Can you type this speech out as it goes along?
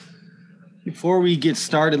Before we get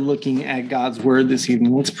started looking at God's word this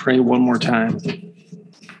evening, let's pray one more time.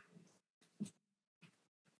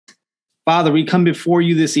 Father, we come before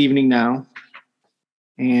you this evening now,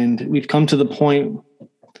 and we've come to the point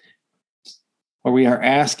where we are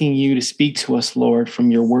asking you to speak to us, Lord, from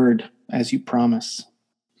your word as you promise.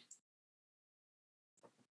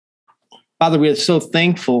 Father, we are so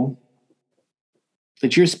thankful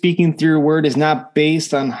that your speaking through your word is not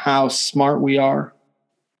based on how smart we are,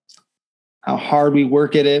 how hard we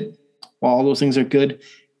work at it. While all those things are good,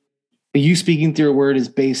 but you speaking through your word is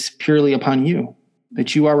based purely upon you,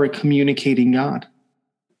 that you are a communicating God.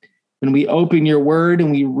 When we open your word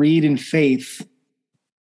and we read in faith,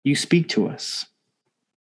 you speak to us.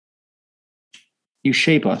 You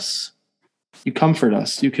shape us. You comfort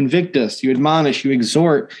us. You convict us. You admonish. You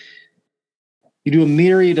exhort. You do a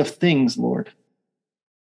myriad of things, Lord.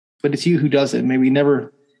 But it's you who does it. May we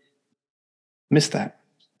never miss that.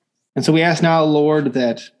 And so we ask now, Lord,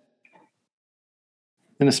 that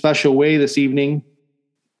in a special way this evening,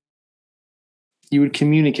 you would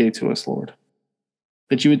communicate to us, Lord.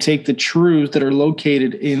 That you would take the truths that are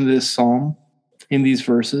located in this psalm, in these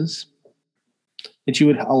verses, that you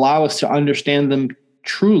would allow us to understand them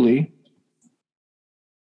truly.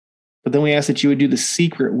 But then we ask that you would do the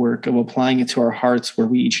secret work of applying it to our hearts where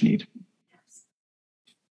we each need.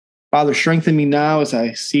 Father, strengthen me now as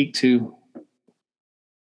I seek to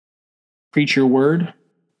preach your word.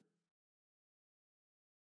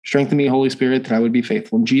 Strengthen me, Holy Spirit, that I would be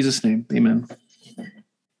faithful. In Jesus' name, amen.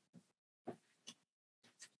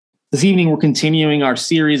 This evening, we're continuing our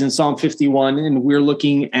series in Psalm 51, and we're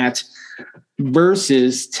looking at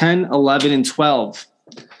verses 10, 11, and 12.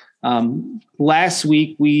 Last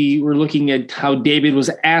week, we were looking at how David was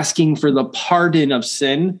asking for the pardon of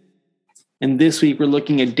sin. And this week, we're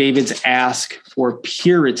looking at David's ask for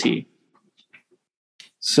purity.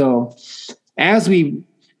 So as we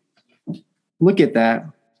look at that,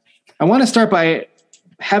 I want to start by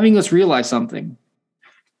having us realize something.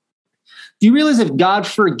 Do you realize if God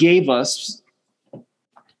forgave us,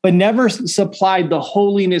 but never supplied the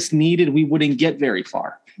holiness needed, we wouldn't get very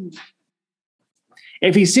far?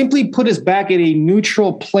 If he simply put us back at a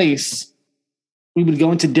neutral place, we would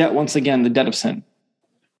go into debt once again, the debt of sin.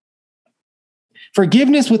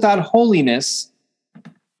 Forgiveness without holiness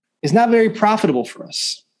is not very profitable for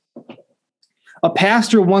us. A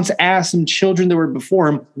pastor once asked some children that were before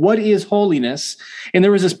him, what is holiness? And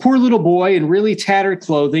there was this poor little boy in really tattered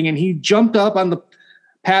clothing, and he jumped up on the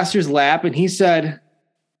pastor's lap and he said,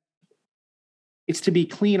 it's to be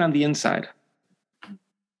clean on the inside.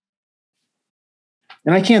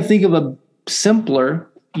 And I can't think of a simpler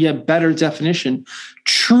yet better definition.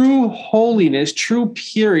 True holiness, true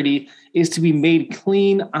purity is to be made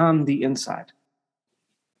clean on the inside.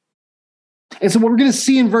 And so what we're going to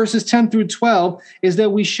see in verses 10 through 12 is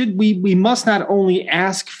that we must not only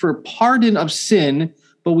ask for pardon of sin,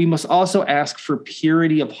 but we must also ask for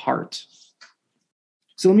purity of heart.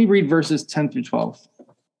 So let me read verses 10 through 12.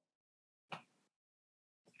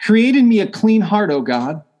 Create in me a clean heart, O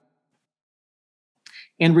God,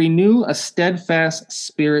 and renew a steadfast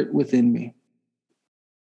spirit within me.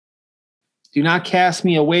 Do not cast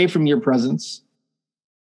me away from your presence,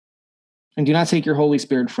 and do not take your Holy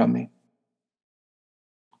Spirit from me.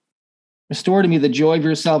 Restore to me the joy of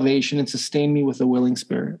your salvation and sustain me with a willing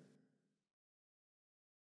spirit.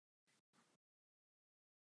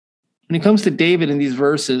 When it comes to David in these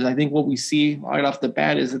verses, I think what we see right off the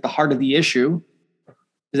bat is that the heart of the issue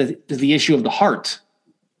is the issue of the heart.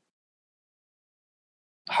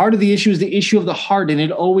 The heart of the issue is the issue of the heart, and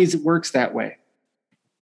it always works that way.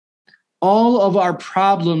 All of our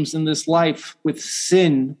problems in this life with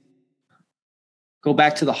sin go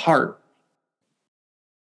back to the heart.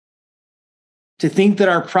 To think that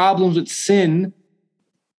our problems with sin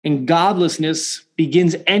and godlessness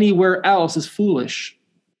begins anywhere else is foolish.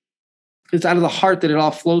 It's out of the heart that it all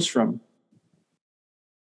flows from.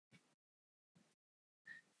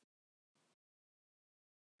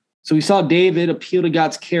 So we saw David appeal to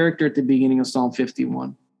God's character at the beginning of Psalm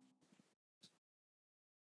 51.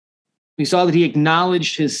 We saw that he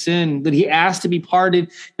acknowledged his sin, that he asked to be pardoned.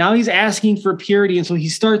 Now he's asking for purity. And so he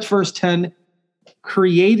starts verse 10,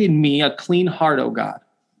 create in me a clean heart, O God.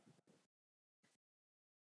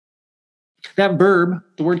 That verb,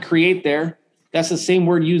 the word create there, that's the same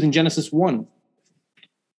word used in Genesis 1.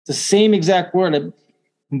 It's the same exact word,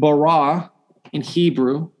 bara, in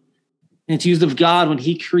Hebrew. And it's used of God when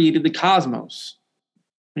he created the cosmos,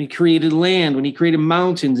 when he created land, when he created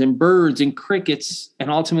mountains and birds and crickets,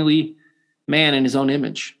 and ultimately man in his own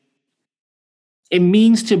image. It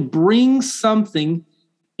means to bring something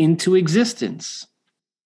into existence.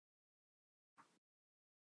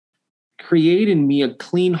 Create in me a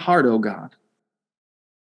clean heart, O God.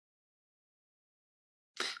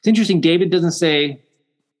 It's interesting, David doesn't say,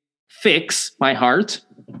 fix my heart,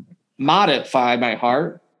 modify my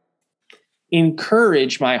heart,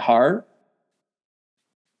 encourage my heart.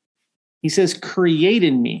 He says, create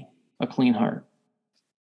in me a clean heart.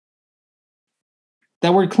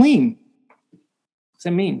 That word clean, what does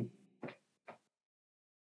that mean?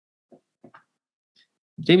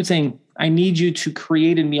 David's saying, I need you to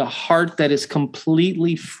create in me a heart that is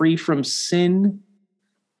completely free from sin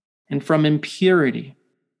and from impurity.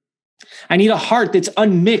 I need a heart that's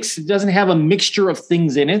unmixed. It doesn't have a mixture of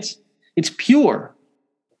things in it. It's pure.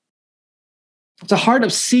 It's a heart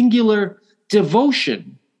of singular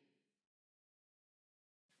devotion.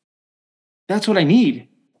 That's what I need.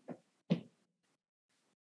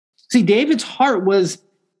 See, David's heart was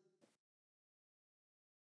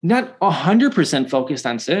not 100% focused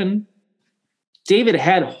on sin. David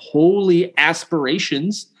had holy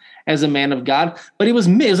aspirations as a man of God, but it was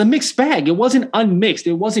a mixed bag. It wasn't unmixed.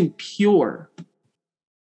 It wasn't pure.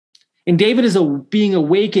 And David is being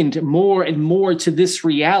awakened more and more to this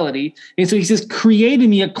reality. And so he says, create in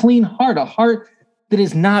me a clean heart, a heart that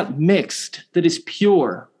is not mixed, that is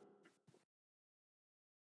pure.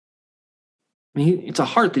 It's a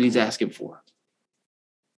heart that he's asking for.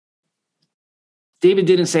 David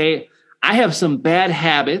didn't say, I have some bad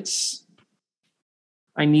habits.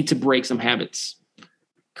 I need to break some habits.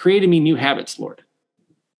 Create in me new habits, Lord.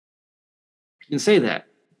 He didn't say that.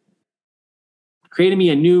 Create in me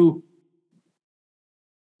a new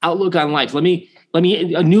outlook on life. Let me a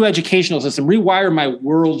new educational system, rewire my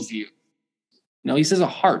worldview. No, he says a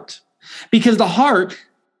heart. Because the heart,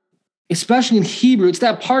 especially in Hebrew, it's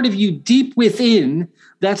that part of you deep within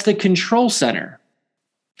that's the control center.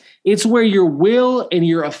 It's where your will and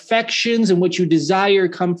your affections and what you desire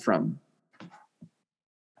come from.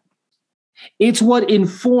 It's what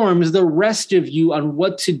informs the rest of you on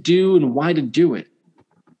what to do and why to do it.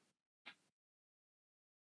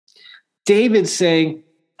 David's saying,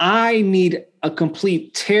 I need a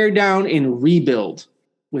complete tear down and rebuild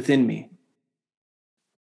within me.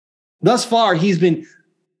 Thus far, he's been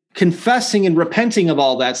confessing and repenting of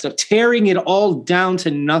all that stuff, tearing it all down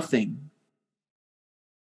to nothing.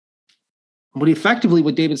 But effectively,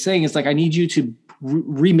 what David's saying is like, I need you to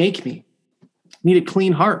remake me. I need a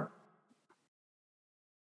clean heart.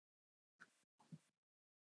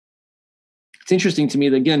 It's interesting to me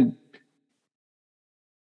that, again,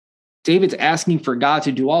 David's asking for God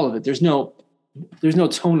to do all of it. There's no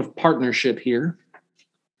tone of partnership here.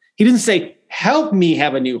 He doesn't say, help me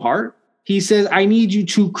have a new heart. He says, I need you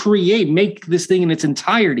to make this thing in its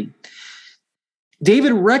entirety.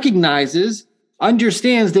 David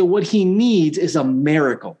understands that what he needs is a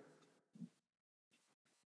miracle.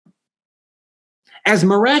 As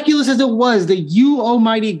miraculous as it was that you,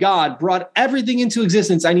 Almighty God, brought everything into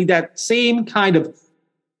existence, I need that same kind of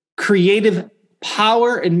creative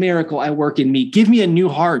power and miracle at work in me. Give me a new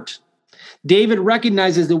heart. David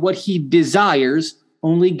recognizes that what he desires,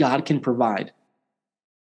 only God can provide.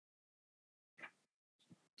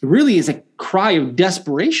 It really is a cry of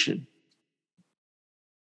desperation.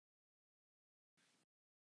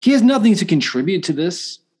 He has nothing to contribute to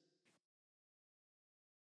this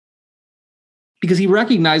because he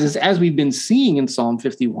recognizes, as we've been seeing in Psalm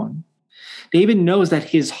 51, David knows that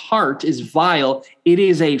his heart is vile. It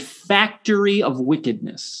is a factory of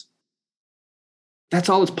wickedness. That's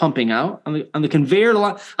all it's pumping out. On the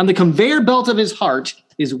conveyor belt of his heart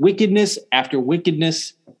is wickedness after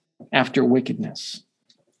wickedness after wickedness.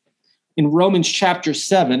 In Romans chapter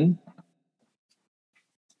 7,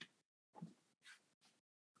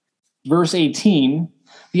 verse 18,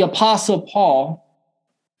 the Apostle Paul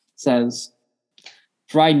says,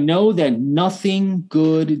 for I know that nothing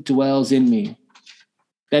good dwells in me,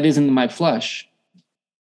 that is in my flesh.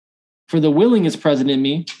 For the willing is present in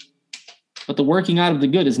me, but the working out of the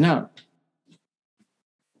good is not.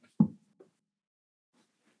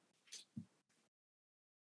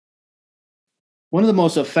 One of the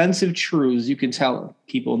most offensive truths you can tell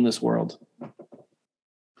people in this world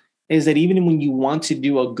is that even when you want to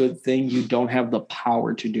do a good thing, you don't have the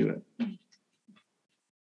power to do it.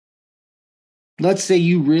 Let's say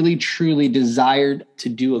you really, truly desired to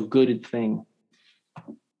do a good thing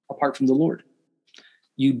apart from the Lord.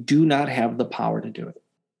 You do not have the power to do it.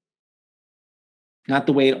 Not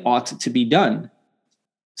the way it ought to be done.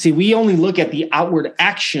 See, we only look at the outward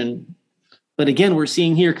action, but again, we're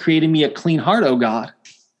seeing here, creating me a clean heart, O God.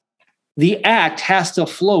 The act has to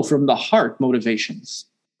flow from the heart motivations.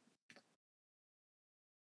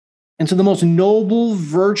 And so the most noble,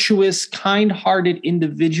 virtuous, kind-hearted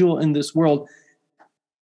individual in this world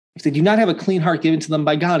if they do not have a clean heart given to them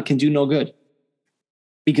by God, can do no good,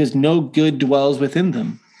 because no good dwells within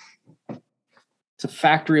them. It's a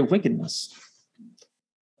factory of wickedness.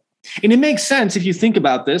 And it makes sense if you think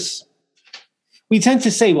about this. We tend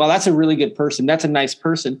to say, well, that's a really good person. That's a nice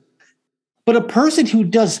person. But a person who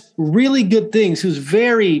does really good things, who's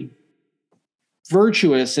very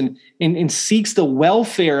virtuous and seeks the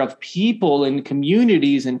welfare of people and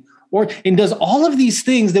communities and does all of these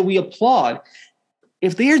things that we applaud,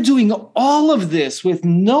 if they are doing all of this with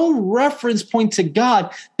no reference point to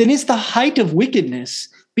God, then it's the height of wickedness,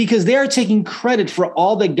 because they are taking credit for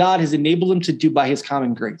all that God has enabled them to do by his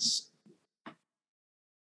common grace.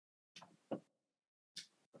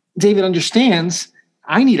 David understands,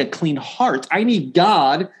 I need a clean heart. I need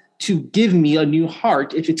God to give me a new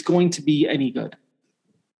heart if it's going to be any good.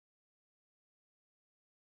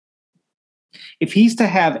 If he's to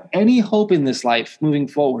have any hope in this life moving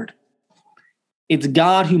forward, it's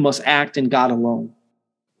God who must act and God alone.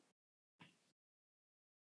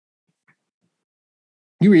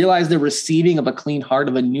 You realize the receiving of a clean heart,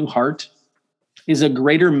 of a new heart, is a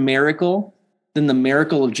greater miracle than the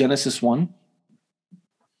miracle of Genesis 1?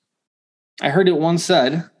 I heard it once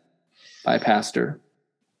said by a pastor.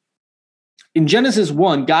 In Genesis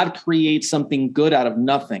 1, God creates something good out of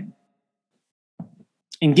nothing.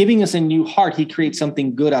 In giving us a new heart, he creates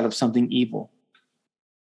something good out of something evil.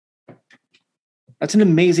 That's an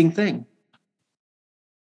amazing thing.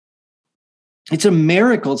 It's a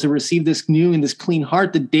miracle to receive this new and this clean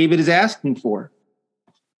heart that David is asking for.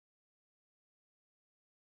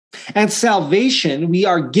 At salvation, we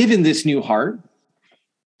are given this new heart.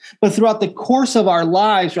 But throughout the course of our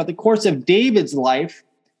lives, throughout the course of David's life,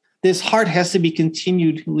 this heart has to be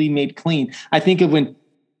continually made clean. I think of when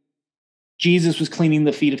Jesus was cleaning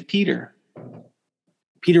the feet of Peter.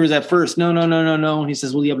 Peter was at first, no. And he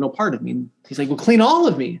says, well, you have no part of me. And he's like, well, clean all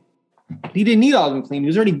of me. He didn't need all of him clean. He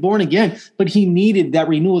was already born again, but he needed that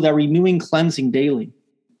renewal, that renewing cleansing daily.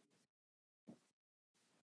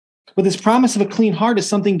 But this promise of a clean heart is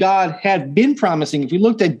something God had been promising. If we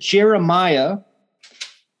looked at Jeremiah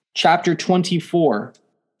chapter 24,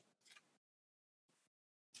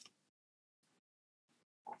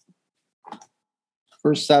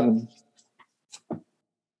 verse 7.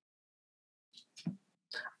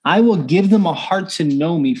 I will give them a heart to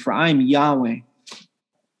know me, for I am Yahweh.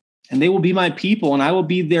 And they will be my people, and I will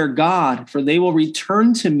be their God, for they will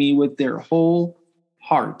return to me with their whole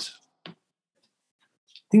heart. I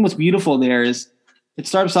think what's beautiful there is it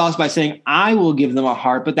starts off by saying, I will give them a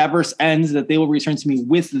heart, but that verse ends that they will return to me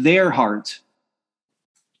with their heart.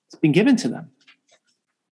 It's been given to them.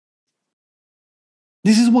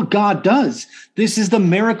 This is what God does. This is the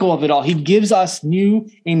miracle of it all. He gives us new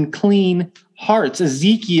and clean hearts.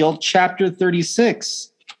 Ezekiel chapter 36.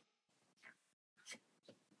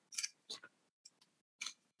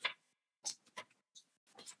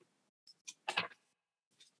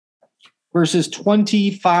 Verses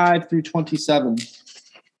 25 through 27.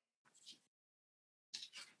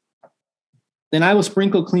 Then I will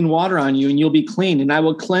sprinkle clean water on you, and you'll be clean, and I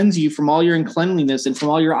will cleanse you from all your uncleanliness and from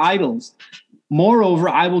all your idols. Moreover,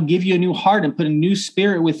 I will give you a new heart and put a new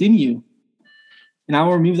spirit within you. And I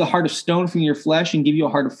will remove the heart of stone from your flesh and give you a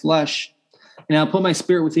heart of flesh. And I'll put my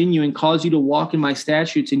spirit within you and cause you to walk in my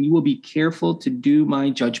statutes, and you will be careful to do my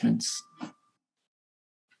judgments.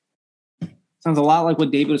 Sounds a lot like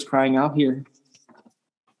what David was crying out here.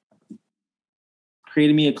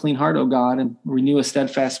 Create in me a clean heart, O God, and renew a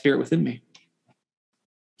steadfast spirit within me.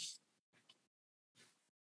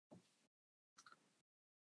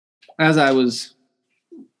 As I was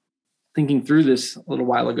thinking through this a little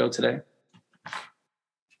while ago today,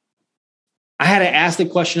 I had to ask the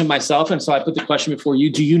question of myself, and so I put the question before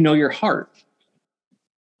you. Do you know your heart?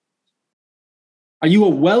 Are you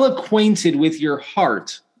well acquainted with your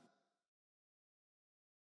heart?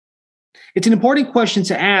 It's an important question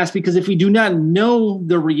to ask, because if we do not know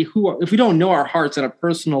if we don't know our hearts at a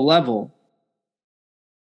personal level,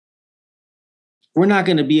 we're not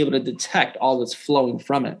going to be able to detect all that's flowing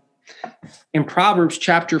from it. In Proverbs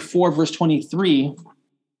chapter 4, verse 23,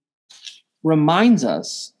 reminds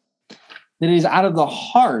us that it is out of the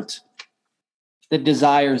heart that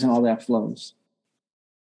desires and all that flows.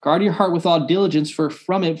 Guard your heart with all diligence, for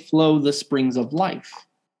from it flow the springs of life.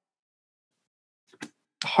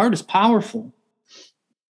 The heart is powerful.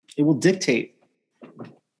 It will dictate.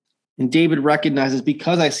 And David recognizes,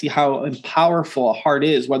 because I see how powerful a heart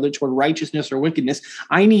is, whether toward righteousness or wickedness,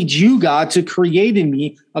 I need you, God, to create in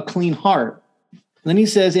me a clean heart. And then he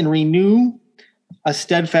says, and renew a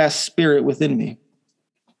steadfast spirit within me.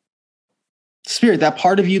 Spirit, that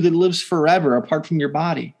part of you that lives forever apart from your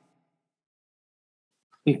body.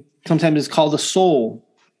 Sometimes it's called the soul.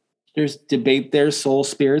 There's debate there, soul,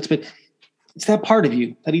 spirits, but it's that part of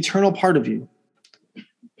you, that eternal part of you.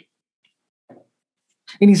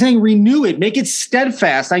 And he's saying, renew it, make it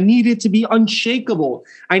steadfast. I need it to be unshakable.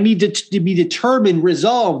 I need it to be determined,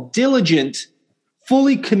 resolved, diligent,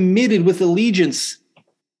 fully committed with allegiance.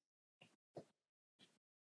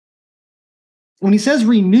 When he says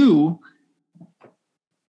renew,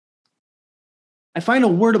 I find a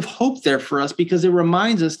word of hope there for us because it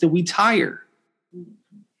reminds us that we tire.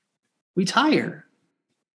 We tire.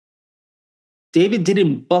 David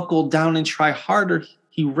didn't buckle down and try harder.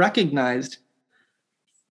 He recognized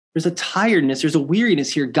there's a tiredness, there's a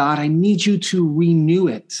weariness here. God, I need you to renew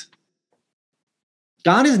it.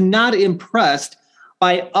 God is not impressed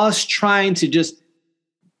by us trying to just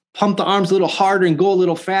pump the arms a little harder and go a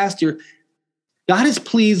little faster. God is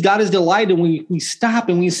pleased, God is delighted when we stop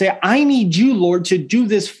and we say, I need you, Lord, to do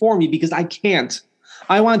this for me because I can't.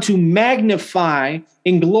 I want to magnify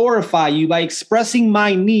and glorify you by expressing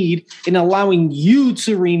my need and allowing you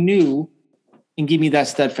to renew and give me that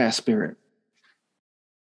steadfast spirit.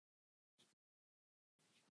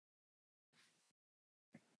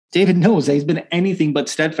 David knows that he's been anything but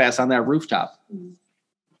steadfast on that rooftop.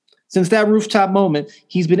 Since that rooftop moment,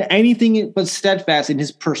 he's been anything but steadfast in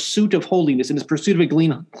his pursuit of holiness, in his pursuit of a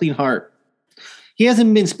clean heart. He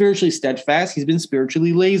hasn't been spiritually steadfast. He's been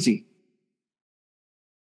spiritually lazy.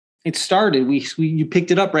 It started, you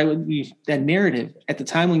picked it up, right? That narrative. At the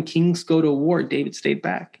time when kings go to war, David stayed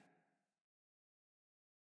back.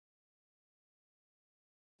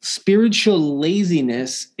 Spiritual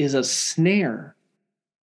laziness is a snare.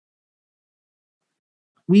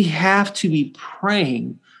 We have to be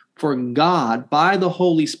praying for God by the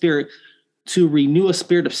Holy Spirit to renew a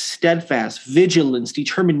spirit of steadfast vigilance,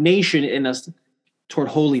 determination in us toward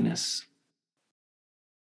holiness.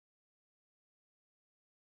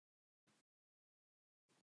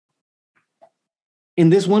 In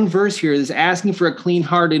this one verse here, is asking for a clean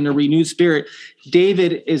heart and a renewed spirit.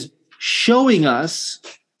 David is showing us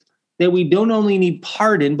that we don't only need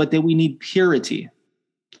pardon, but that we need purity.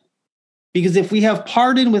 Because if we have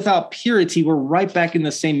pardon without purity, we're right back in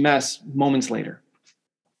the same mess moments later.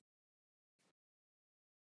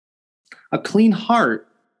 A clean heart,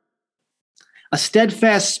 a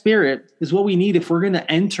steadfast spirit is what we need if we're going to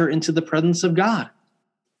enter into the presence of God.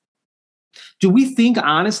 Do we think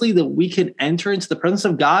honestly that we can enter into the presence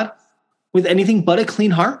of God with anything but a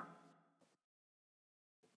clean heart?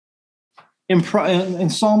 In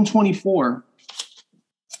Psalm 24,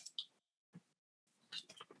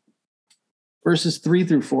 verses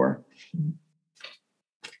 3-4.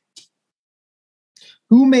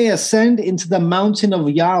 Who may ascend into the mountain of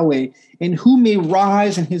Yahweh, and who may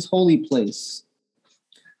rise in his holy place?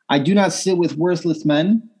 I do not sit with worthless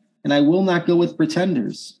men, and I will not go with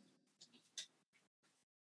pretenders.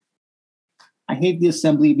 I hate the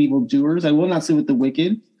assembly of evildoers. I will not sit with the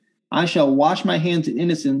wicked. I shall wash my hands in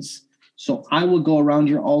innocence, so I will go around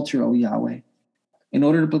your altar, O Yahweh, in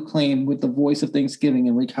order to proclaim with the voice of thanksgiving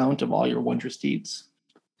and recount of all your wondrous deeds.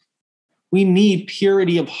 We need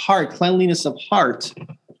purity of heart, cleanliness of heart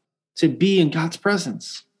to be in God's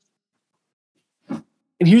presence. And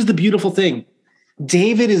here's the beautiful thing.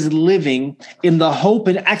 David is living in the hope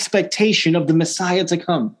and expectation of the Messiah to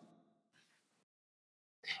come.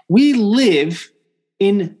 We live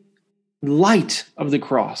in light of the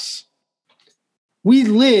cross. We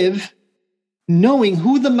live knowing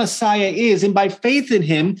who the Messiah is, and by faith in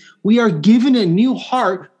him, we are given a new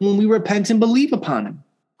heart when we repent and believe upon him.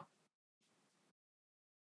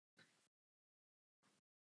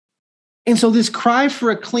 And so this cry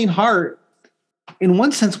for a clean heart, in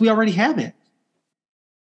one sense, we already have it.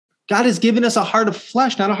 God has given us a heart of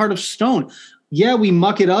flesh, not a heart of stone. Yeah, we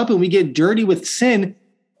muck it up and we get dirty with sin,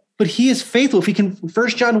 but he is faithful. If we can, 1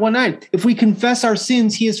 John 1:9, if we confess our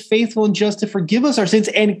sins, he is faithful and just to forgive us our sins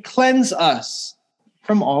and cleanse us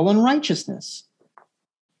from all unrighteousness.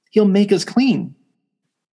 He'll make us clean.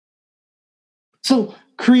 So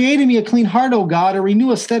create in me a clean heart, O God, and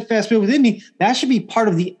renew a steadfast spirit within me. That should be part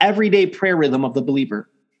of the everyday prayer rhythm of the believer.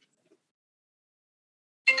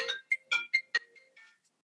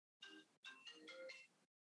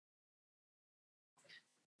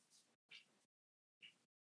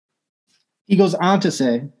 He goes on to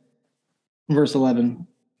say, in verse 11,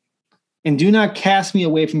 and do not cast me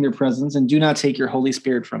away from your presence, and do not take your Holy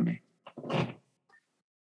Spirit from me.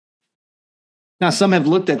 Now, some have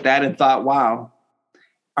looked at that and thought, wow,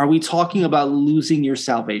 are we talking about losing your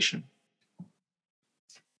salvation?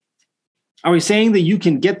 Are we saying that you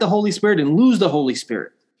can get the Holy Spirit and lose the Holy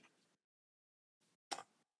Spirit?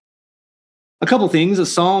 A couple things. A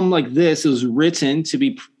psalm like this is written to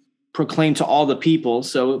be proclaimed to all the people.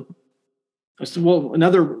 So, well,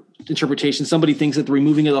 another interpretation, somebody thinks that the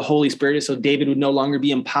removing of the Holy Spirit is so David would no longer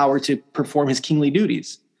be empowered to perform his kingly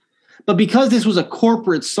duties. But because this was a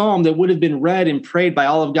corporate psalm that would have been read and prayed by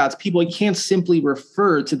all of God's people, it can't simply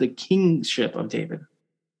refer to the kingship of David.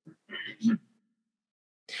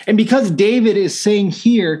 And because David is saying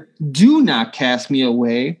here, do not cast me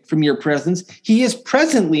away from your presence, he is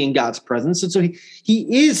presently in God's presence. And so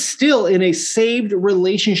he is still in a saved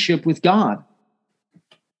relationship with God.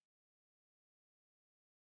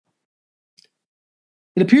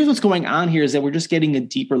 It appears what's going on here is that we're just getting a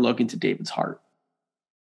deeper look into David's heart.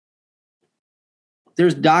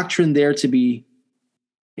 There's doctrine there to be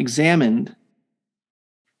examined.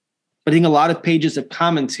 But I think a lot of pages of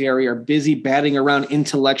commentary are busy batting around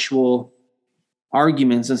intellectual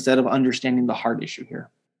arguments instead of understanding the heart issue here.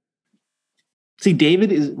 See,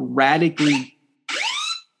 David is radically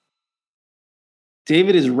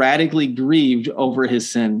grieved over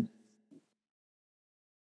his sin.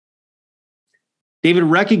 David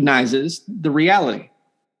recognizes the reality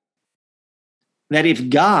that if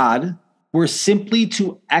God were simply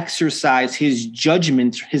to exercise his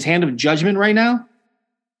judgment, his hand of judgment right now,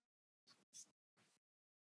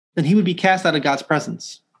 then he would be cast out of God's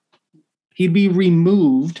presence. He'd be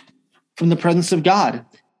removed from the presence of God.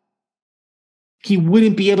 He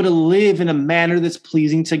wouldn't be able to live in a manner that's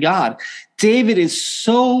pleasing to God. David is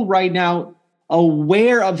so right now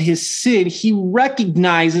aware of his sin. He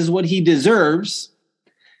recognizes what he deserves.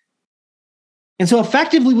 And so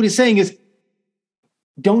effectively what he's saying is,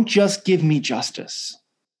 don't just give me justice.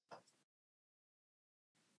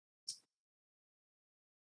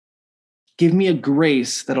 Give me a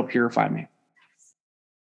grace that'll purify me.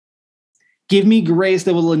 Give me grace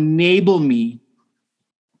that will enable me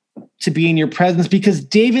to be in your presence, because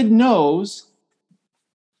David knows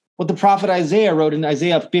what the prophet Isaiah wrote in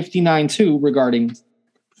Isaiah 59:2 regarding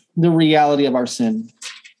the reality of our sin.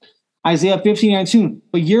 Isaiah 59:2,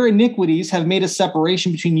 but your iniquities have made a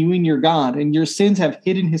separation between you and your God, and your sins have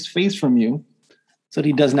hidden his face from you so that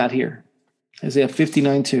he does not hear. Isaiah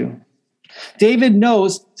 59:2. David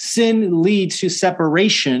knows sin leads to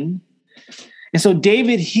separation. And so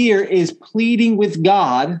David here is pleading with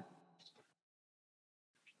God,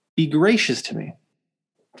 be gracious to me.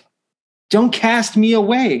 Don't cast me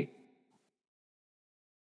away.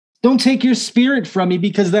 Don't take your spirit from me,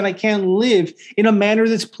 because then I can't live in a manner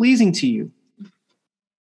that's pleasing to you.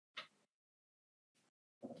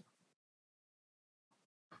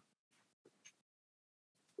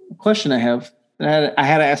 The question I have, I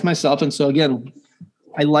had to ask myself, and so again,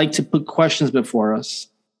 I like to put questions before us.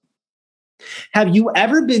 Have you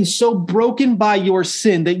ever been so broken by your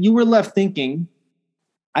sin that you were left thinking,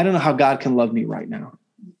 I don't know how God can love me right now?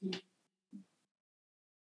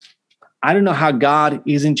 I don't know how God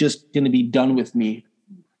isn't just going to be done with me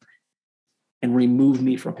and remove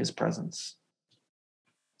me from his presence.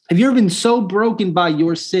 Have you ever been so broken by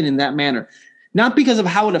your sin in that manner? Not because of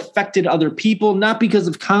how it affected other people, not because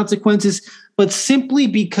of consequences, but simply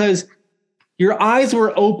because your eyes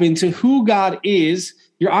were open to who God is.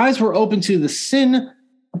 Your eyes were open to the sin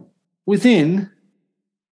within,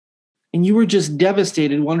 and you were just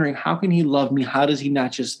devastated, wondering, how can he love me? How does he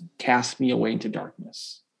not just cast me away into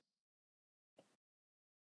darkness?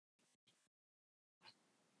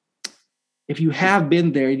 If you have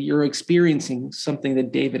been there, you're experiencing something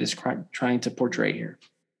that David is trying to portray here.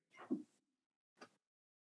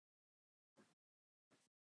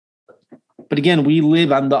 But again, we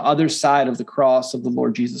live on the other side of the cross of the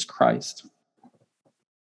Lord Jesus Christ.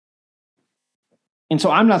 And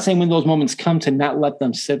so I'm not saying when those moments come to not let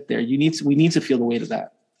them sit there. We need to feel the weight of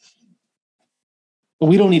that. But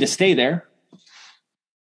we don't need to stay there.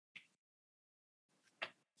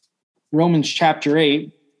 Romans chapter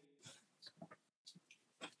 8,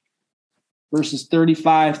 verses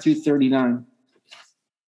 35 through 39.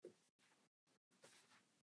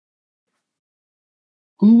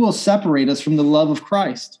 Who will separate us from the love of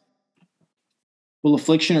Christ? Will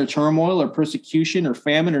affliction or turmoil or persecution or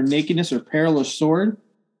famine or nakedness or peril or sword?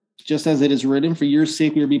 Just as it is written, for your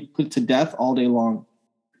sake we are being put to death all day long.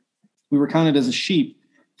 We were counted as a sheep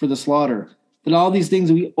for the slaughter. But all these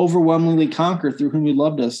things we overwhelmingly conquer through whom he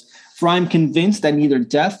loved us. For I am convinced that neither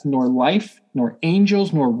death, nor life, nor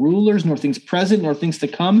angels, nor rulers, nor things present, nor things to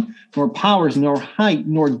come, nor powers, nor height,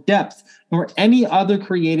 nor depth, nor any other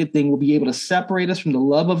created thing will be able to separate us from the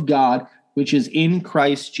love of God, which is in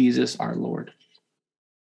Christ Jesus our Lord.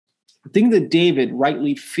 The thing that David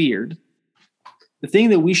rightly feared, the thing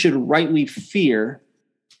that we should rightly fear,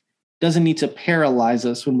 doesn't need to paralyze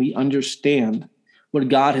us when we understand what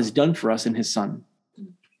God has done for us in his Son.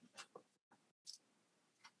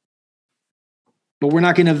 But we're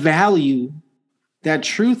not going to value that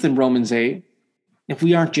truth in Romans 8 if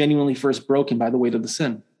we aren't genuinely first broken by the weight of the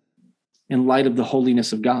sin in light of the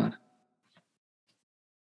holiness of God.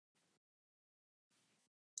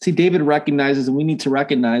 See, David recognizes, and we need to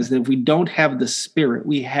recognize, that if we don't have the Spirit,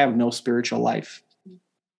 we have no spiritual life.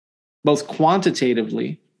 Both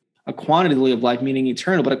quantitatively, a quantity of life, meaning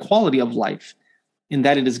eternal, but a quality of life in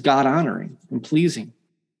that it is God-honoring and pleasing.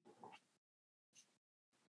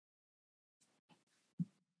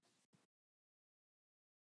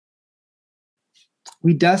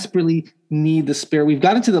 We desperately need the Spirit. We've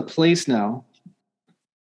gotten to the place now,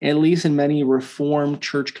 at least in many Reformed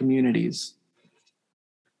church communities,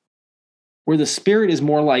 where the Spirit is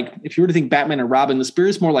more like, if you were to think Batman and Robin, the Spirit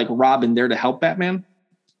is more like Robin there to help Batman.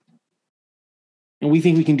 And we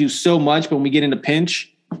think we can do so much, but when we get in a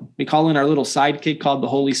pinch, we call in our little sidekick called the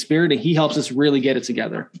Holy Spirit, and he helps us really get it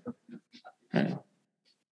together. Right.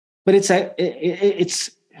 But it's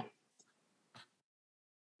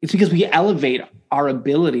because we elevate our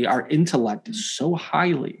ability, our intellect so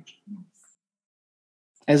highly,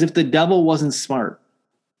 as if the devil wasn't smart.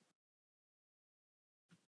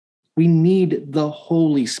 We need the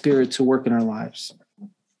Holy Spirit to work in our lives.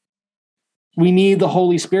 We need the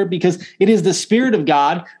Holy Spirit because it is the Spirit of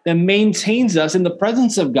God that maintains us in the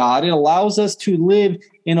presence of God. It allows us to live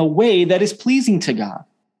in a way that is pleasing to God.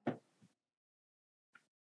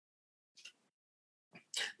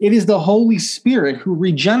 It is the Holy Spirit who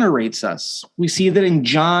regenerates us. We see that in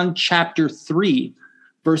John chapter 3,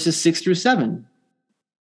 verses 6 through 7.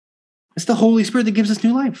 It's the Holy Spirit that gives us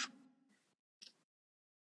new life.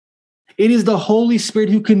 It is the Holy Spirit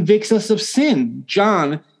who convicts us of sin.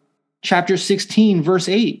 John chapter 16, verse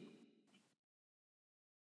 8.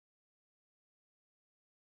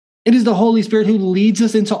 It is the Holy Spirit who leads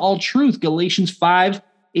us into all truth. Galatians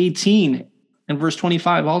 5:18 and verse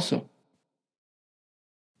 25 also.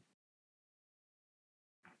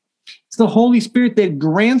 It's the Holy Spirit that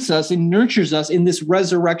grants us and nurtures us in this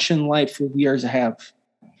resurrection life that we are to have.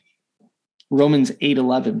 Romans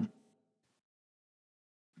 8:11.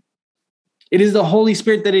 It is the Holy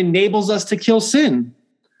Spirit that enables us to kill sin.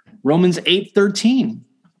 Romans 8:13.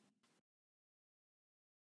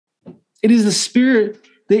 It is the Spirit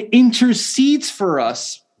that intercedes for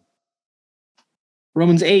us.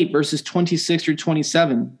 Romans 8, verses 26 through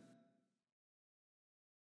 27.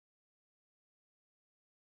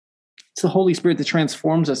 It's the Holy Spirit that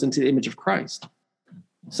transforms us into the image of Christ.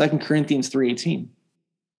 2 Corinthians 3:18.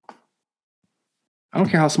 I don't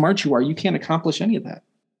care how smart you are, you can't accomplish any of that.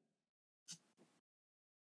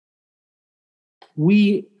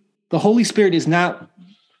 The Holy Spirit is not,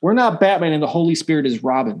 we're not Batman and the Holy Spirit is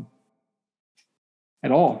Robin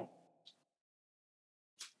at all.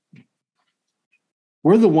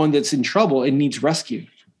 We're the one that's in trouble and needs rescue.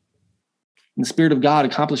 And the Spirit of God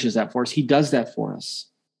accomplishes that for us. He does that for us.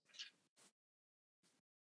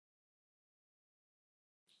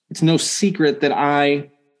 It's no secret that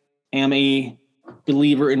I am a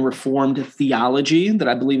believer in Reformed theology, that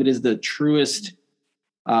I believe it is the truest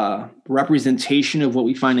representation of what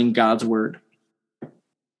we find in God's Word.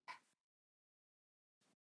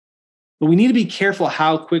 But we need to be careful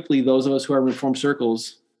how quickly those of us who are in Reformed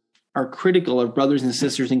circles are critical of brothers and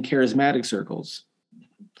sisters in charismatic circles.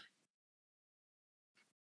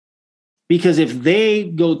 Because if they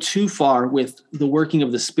go too far with the working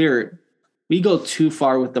of the Spirit, we go too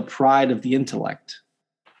far with the pride of the intellect.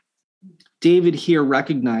 David here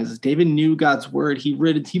recognizes, David knew God's word. He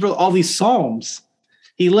wrote all these Psalms.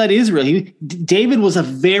 He led Israel. David was a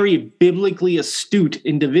very biblically astute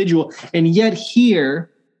individual. And yet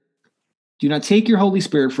here, do not take your Holy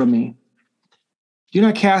Spirit from me. Do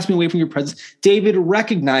not cast me away from your presence. David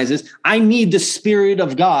recognizes, I need the Spirit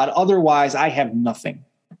of God. Otherwise, I have nothing.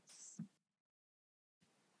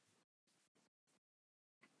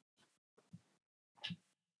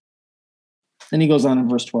 Then he goes on in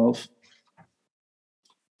verse 12.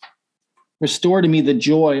 Restore to me the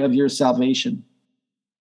joy of your salvation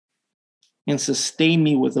and sustain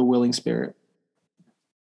me with a willing spirit.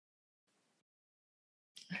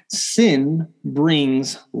 Sin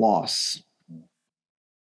brings loss.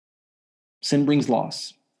 Sin brings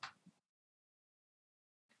loss.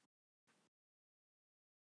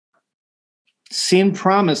 Sin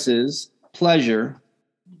promises pleasure,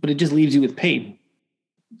 but it just leaves you with pain.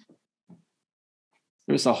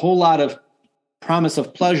 There's a whole lot of promise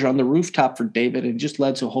of pleasure on the rooftop for David, and it just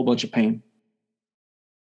led to a whole bunch of pain.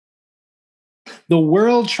 The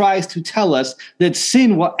world tries to tell us that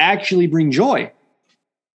sin will actually bring joy.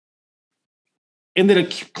 and that a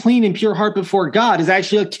clean and pure heart before God is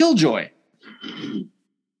actually a killjoy.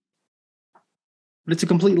 But it's a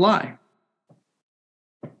complete lie.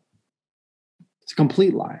 It's a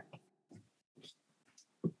complete lie.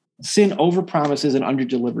 Sin overpromises and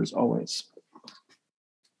underdelivers always.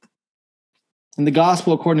 In the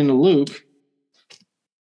gospel according to Luke,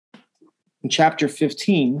 in chapter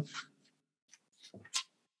 15,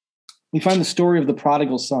 we find the story of the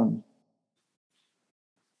prodigal son.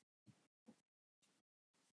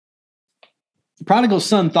 The prodigal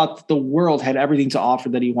son thought that the world had everything to offer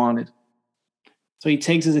that he wanted. So he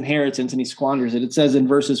takes his inheritance and he squanders it. It says in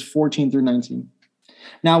verses 14 through 19.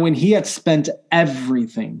 Now, when he had spent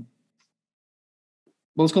everything,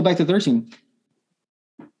 well, let's go back to 13.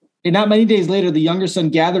 And not many days later, the younger son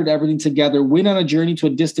gathered everything together, went on a journey to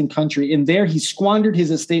a distant country, and there he squandered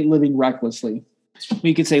his estate living recklessly.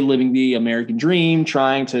 We could say living the American dream,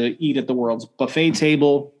 trying to eat at the world's buffet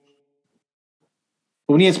table.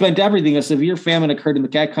 But when he had spent everything, a severe famine occurred in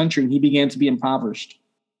that country, and he began to be impoverished.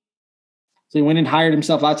 So he went and hired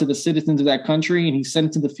himself out to the citizens of that country, and he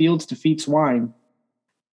sent to the fields to feed swine.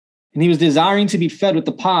 And he was desiring to be fed with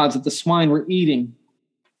the pods that the swine were eating,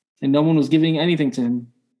 and no one was giving anything to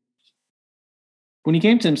him. When he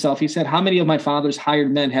came to himself, he said, "How many of my father's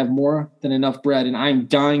hired men have more than enough bread, and I am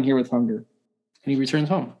dying here with hunger?" And he returns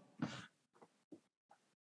home.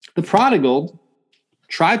 The prodigal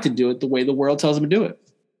tried to do it the way the world tells him to do it.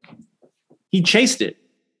 He chased it.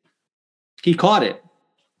 He caught it.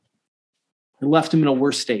 It left him in a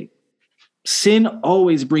worse state. Sin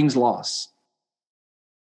always brings loss.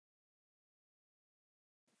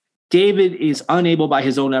 David is unable by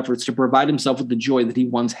his own efforts to provide himself with the joy that he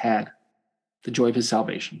once had, the joy of his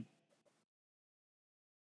salvation.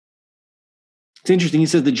 It's interesting. He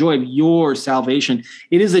says the joy of your salvation.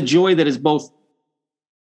 It is a joy that is both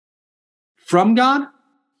from God,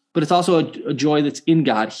 but it's also a joy that's in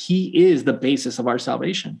God. He is the basis of our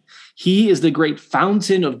salvation. He is the great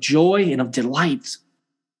fountain of joy and of delight.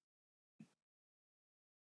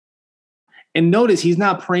 And notice he's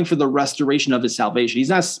not praying for the restoration of his salvation.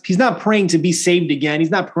 He's not praying to be saved again.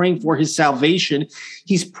 He's not praying for his salvation.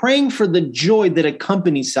 He's praying for the joy that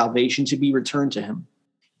accompanies salvation to be returned to him.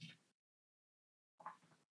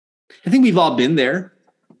 I think we've all been there.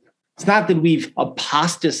 It's not that we've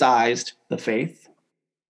apostatized the faith.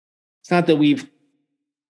 It's not that we've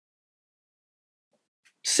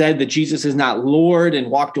said that Jesus is not Lord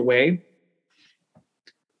and walked away.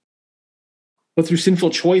 But through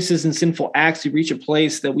sinful choices and sinful acts, we reach a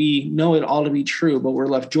place that we know it all to be true, but we're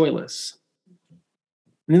left joyless.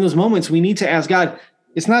 And in those moments, we need to ask God,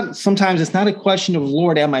 sometimes it's not a question of,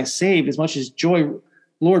 Lord, am I saved, as much as joy,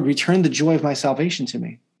 Lord, return the joy of my salvation to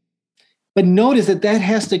me. But notice that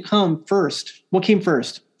has to come first. What came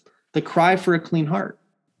first? The cry for a clean heart,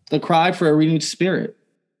 the cry for a renewed spirit,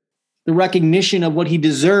 the recognition of what he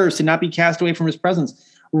deserves to not be cast away from his presence.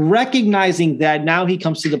 Recognizing that now he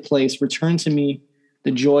comes to the place, return to me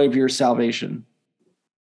the joy of your salvation.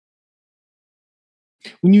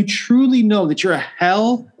 When you truly know that you're a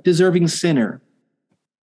hell-deserving sinner,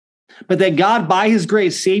 but that God, by his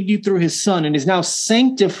grace, saved you through his son and is now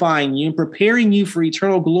sanctifying you and preparing you for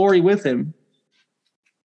eternal glory with him,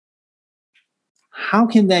 how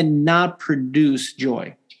can that not produce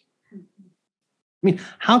joy? I mean,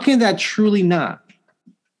 how can that truly not?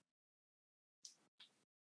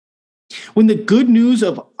 When the good news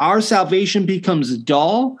of our salvation becomes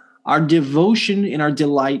dull, our devotion and our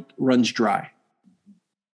delight runs dry.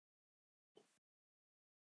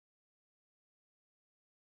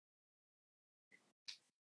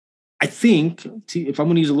 I think, if I'm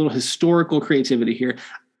going to use a little historical creativity here,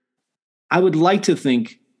 I would like to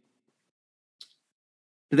think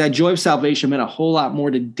that joy of salvation meant a whole lot more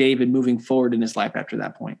to David moving forward in his life after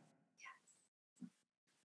that point.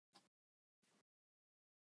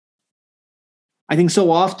 I think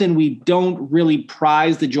so often we don't really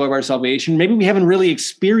prize the joy of our salvation. Maybe we haven't really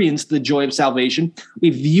experienced the joy of salvation. We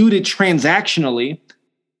viewed it transactionally.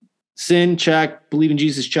 Sin, check. Believe in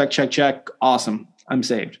Jesus, check, check, check. Awesome. I'm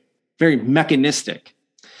saved. Very mechanistic.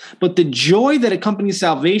 But the joy that accompanies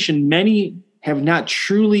salvation, many have not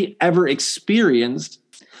truly ever experienced,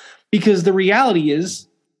 because the reality is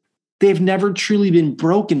they've never truly been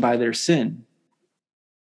broken by their sin.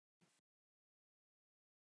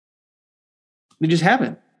 They just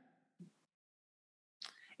haven't.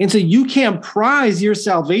 And so you can't prize your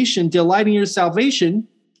salvation, delight in your salvation,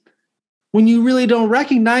 when you really don't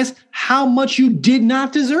recognize how much you did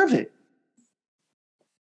not deserve it.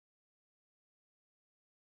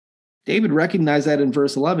 David recognized that in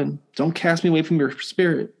verse 11. Don't cast me away from your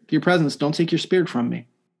spirit, your presence. Don't take your spirit from me.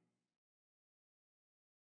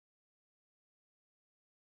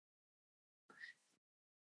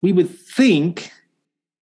 We would think,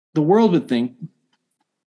 the world would think,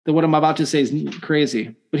 that what I'm about to say is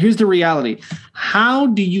crazy. But here's the reality. How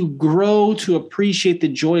do you grow to appreciate the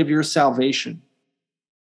joy of your salvation?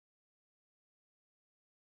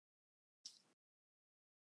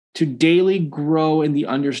 To daily grow in the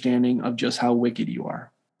understanding of just how wicked you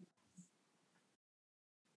are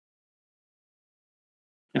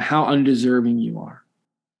and how undeserving you are.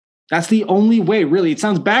 That's the only way, really. It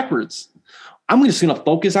sounds backwards. I'm just going to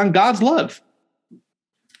focus on God's love.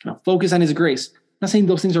 I'll focus on his grace. I'm not saying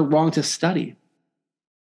those things are wrong to study.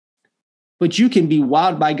 But you can be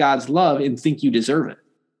wowed by God's love and think you deserve it.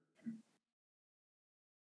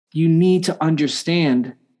 You need to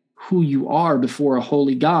understand who you are before a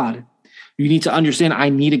holy God. You need to understand I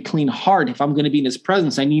need a clean heart. If I'm going to be in his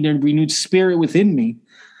presence, I need a renewed spirit within me.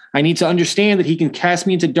 I need to understand that he can cast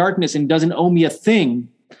me into darkness and doesn't owe me a thing.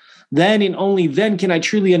 Then and only then can I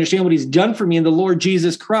truly understand what he's done for me in the Lord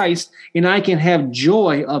Jesus Christ, and I can have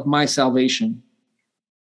joy of my salvation.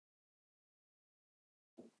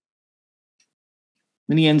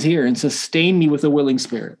 Then he ends here, and sustain me with a willing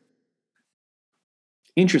spirit.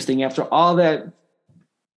 Interesting. After all that,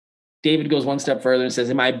 David goes one step further and says,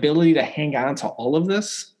 and my ability to hang on to all of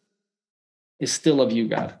this is still of you,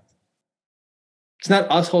 God. It's not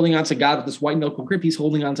us holding on to God with this white knuckle grip. He's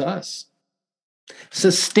holding on to us.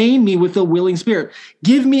 Sustain me with a willing spirit.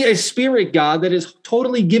 Give me a spirit, God, that is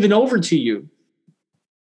totally given over to you.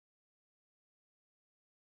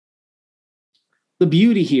 The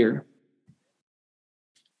beauty here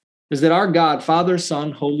is that our God, Father,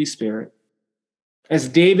 Son, Holy Spirit, as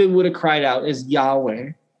David would have cried out as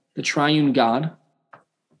Yahweh, the triune God,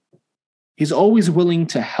 he's always willing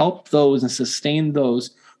to help those and sustain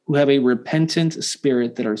those who have a repentant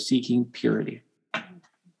spirit that are seeking purity.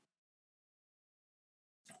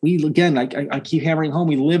 We, again, I keep hammering home,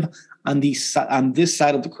 we live on this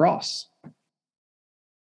side of the cross.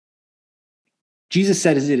 Jesus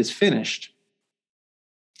said, it is finished.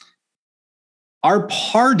 Our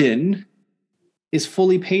pardon is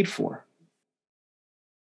fully paid for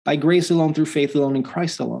by grace alone, through faith alone, in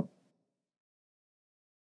Christ alone.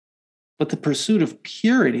 But the pursuit of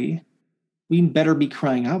purity, we better be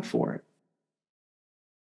crying out for it.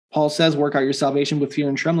 Paul says, work out your salvation with fear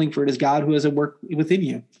and trembling, for it is God who has a work within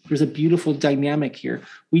you. There's a beautiful dynamic here.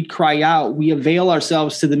 We cry out, we avail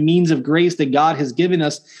ourselves to the means of grace that God has given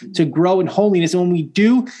us to grow in holiness. And when we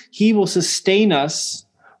do, he will sustain us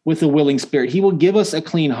with a willing spirit. He will give us a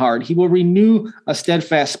clean heart. He will renew a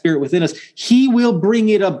steadfast spirit within us. He will bring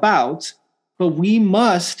it about, but we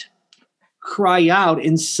must cry out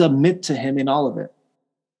and submit to him in all of it.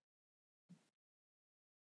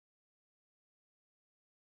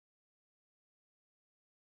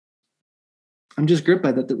 I'm just gripped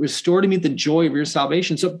by that. That restore to me the joy of your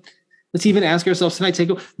salvation. So let's even ask ourselves tonight,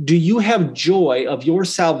 do you have joy of your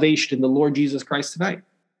salvation in the Lord Jesus Christ tonight?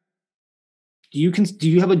 Do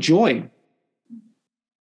you have a joy?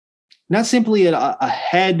 Not simply a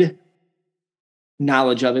head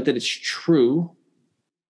knowledge of it, that it's true,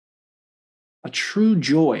 a true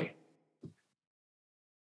joy.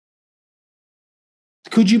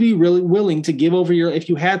 Could you be really willing to give over if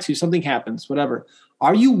you had to, something happens, whatever.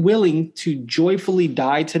 Are you willing to joyfully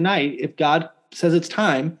die tonight if God says it's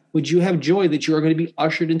time? Would you have joy that you are going to be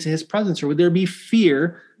ushered into his presence? Or would there be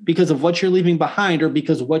fear because of what you're leaving behind or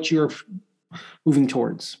because of what you're moving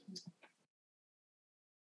towards?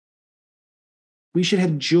 We should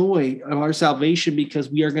have joy of our salvation because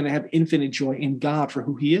we are going to have infinite joy in God for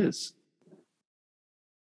who he is.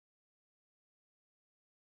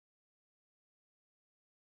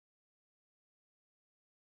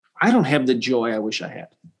 I don't have the joy I wish I had.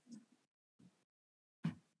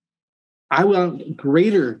 I want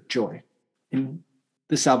greater joy in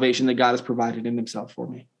the salvation that God has provided in himself for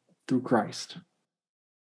me through Christ.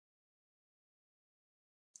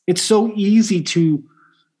 It's so easy to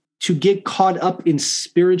get caught up in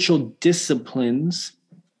spiritual disciplines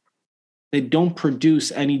that don't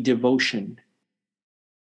produce any devotion.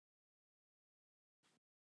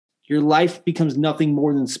 Your life becomes nothing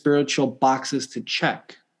more than spiritual boxes to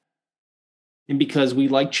check. And because we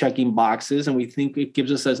like checking boxes and we think it gives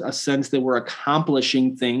us a sense that we're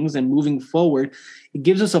accomplishing things and moving forward, it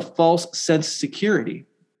gives us a false sense of security.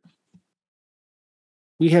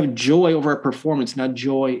 We have joy over our performance, not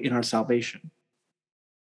joy in our salvation.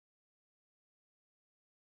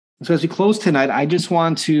 So as we close tonight, I just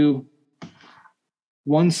want to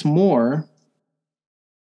once more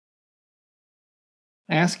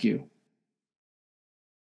ask you,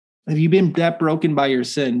 have you been that broken by your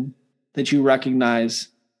sin that you recognize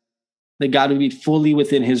that God would be fully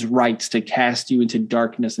within his rights to cast you into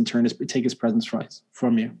darkness and take his presence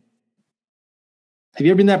from you. Have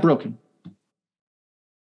you ever been that broken?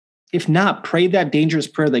 If not, pray that dangerous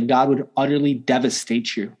prayer that God would utterly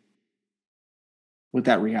devastate you with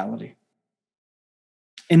that reality.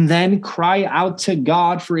 And then cry out to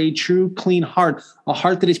God for a true, clean heart, a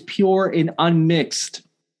heart that is pure and unmixed.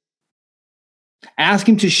 Ask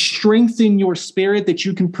him to strengthen your spirit that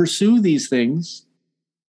you can pursue these things.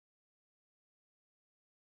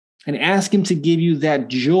 And ask him to give you that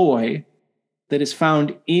joy that is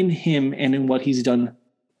found in him and in what he's done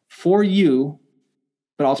for you,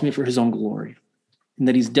 but ultimately for his own glory. And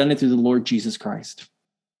that he's done it through the Lord Jesus Christ.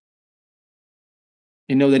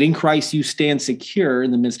 And know that in Christ you stand secure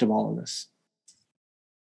in the midst of all of this.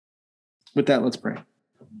 With that, let's pray.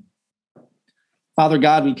 Father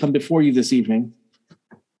God, we come before you this evening.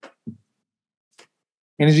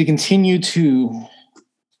 And as we continue to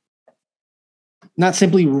not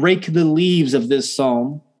simply rake the leaves of this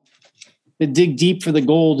psalm, but dig deep for the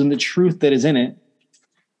gold and the truth that is in it,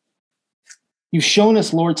 you've shown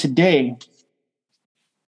us, Lord, today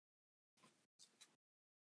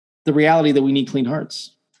the reality that we need clean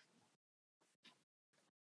hearts.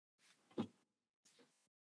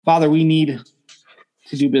 Father, we need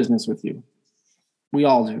to do business with you. We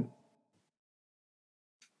all do.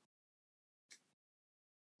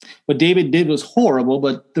 What David did was horrible,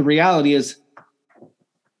 but the reality is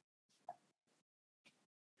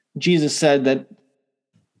Jesus said that,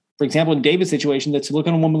 for example, in David's situation, that to look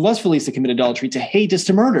on a woman lustfully is to commit adultery, to hate is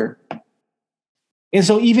to murder. And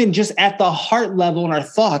so even just at the heart level in our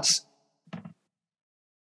thoughts,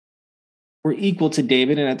 we're equal to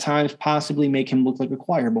David and at times possibly make him look like a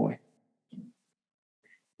choir boy.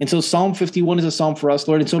 And so Psalm 51 is a psalm for us,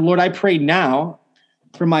 Lord. And so, Lord, I pray now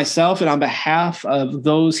for myself and on behalf of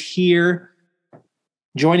those here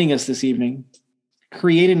joining us this evening,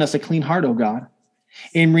 create in us a clean heart, O God,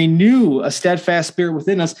 and renew a steadfast spirit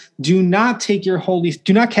within us. Do not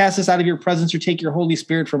cast us out of your presence or take your Holy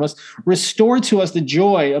Spirit from us. Restore to us the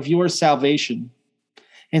joy of your salvation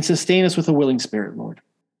and sustain us with a willing spirit, Lord.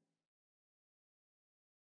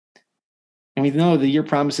 And we know that your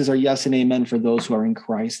promises are yes and amen for those who are in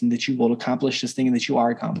Christ, and that you will accomplish this thing and that you are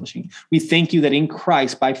accomplishing. We thank you that in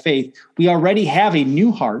Christ, by faith, we already have a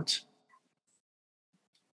new heart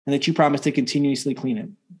and that you promise to continuously clean it.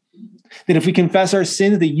 That if we confess our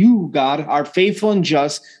sins, that you, God, are faithful and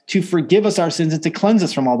just to forgive us our sins and to cleanse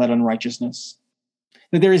us from all that unrighteousness.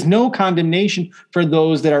 That there is no condemnation for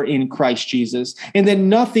those that are in Christ Jesus, and that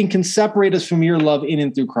nothing can separate us from your love in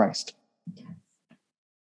and through Christ.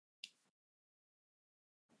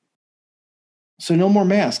 So no more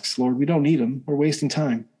masks, Lord. We don't need them. We're wasting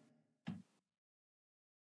time.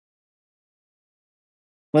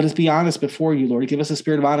 Let us be honest before you, Lord. Give us a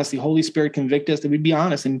spirit of honesty. Holy Spirit, convict us that we'd be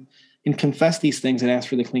honest and confess these things and ask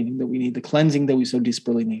for the cleaning that we need, the cleansing that we so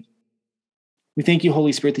desperately need. We thank you,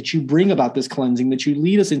 Holy Spirit, that you bring about this cleansing, that you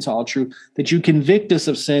lead us into all truth, that you convict us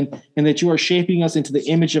of sin, and that you are shaping us into the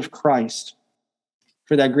image of Christ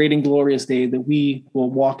for that great and glorious day that we will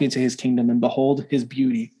walk into his kingdom and behold his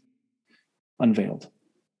beauty unveiled.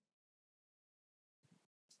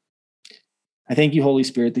 I thank you, Holy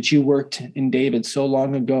Spirit, that you worked in David so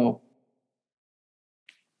long ago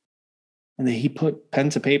and that he put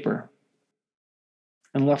pen to paper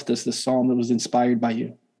and left us this psalm that was inspired by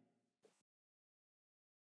you.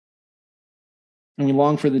 And we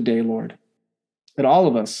long for the day, Lord, that all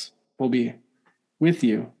of us will be with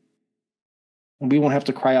you and we won't have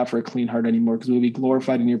to cry out for a clean heart anymore because we'll be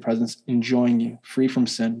glorified in your presence, enjoying you, free from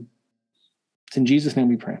sin. It's in Jesus' name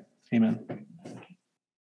we pray. Amen.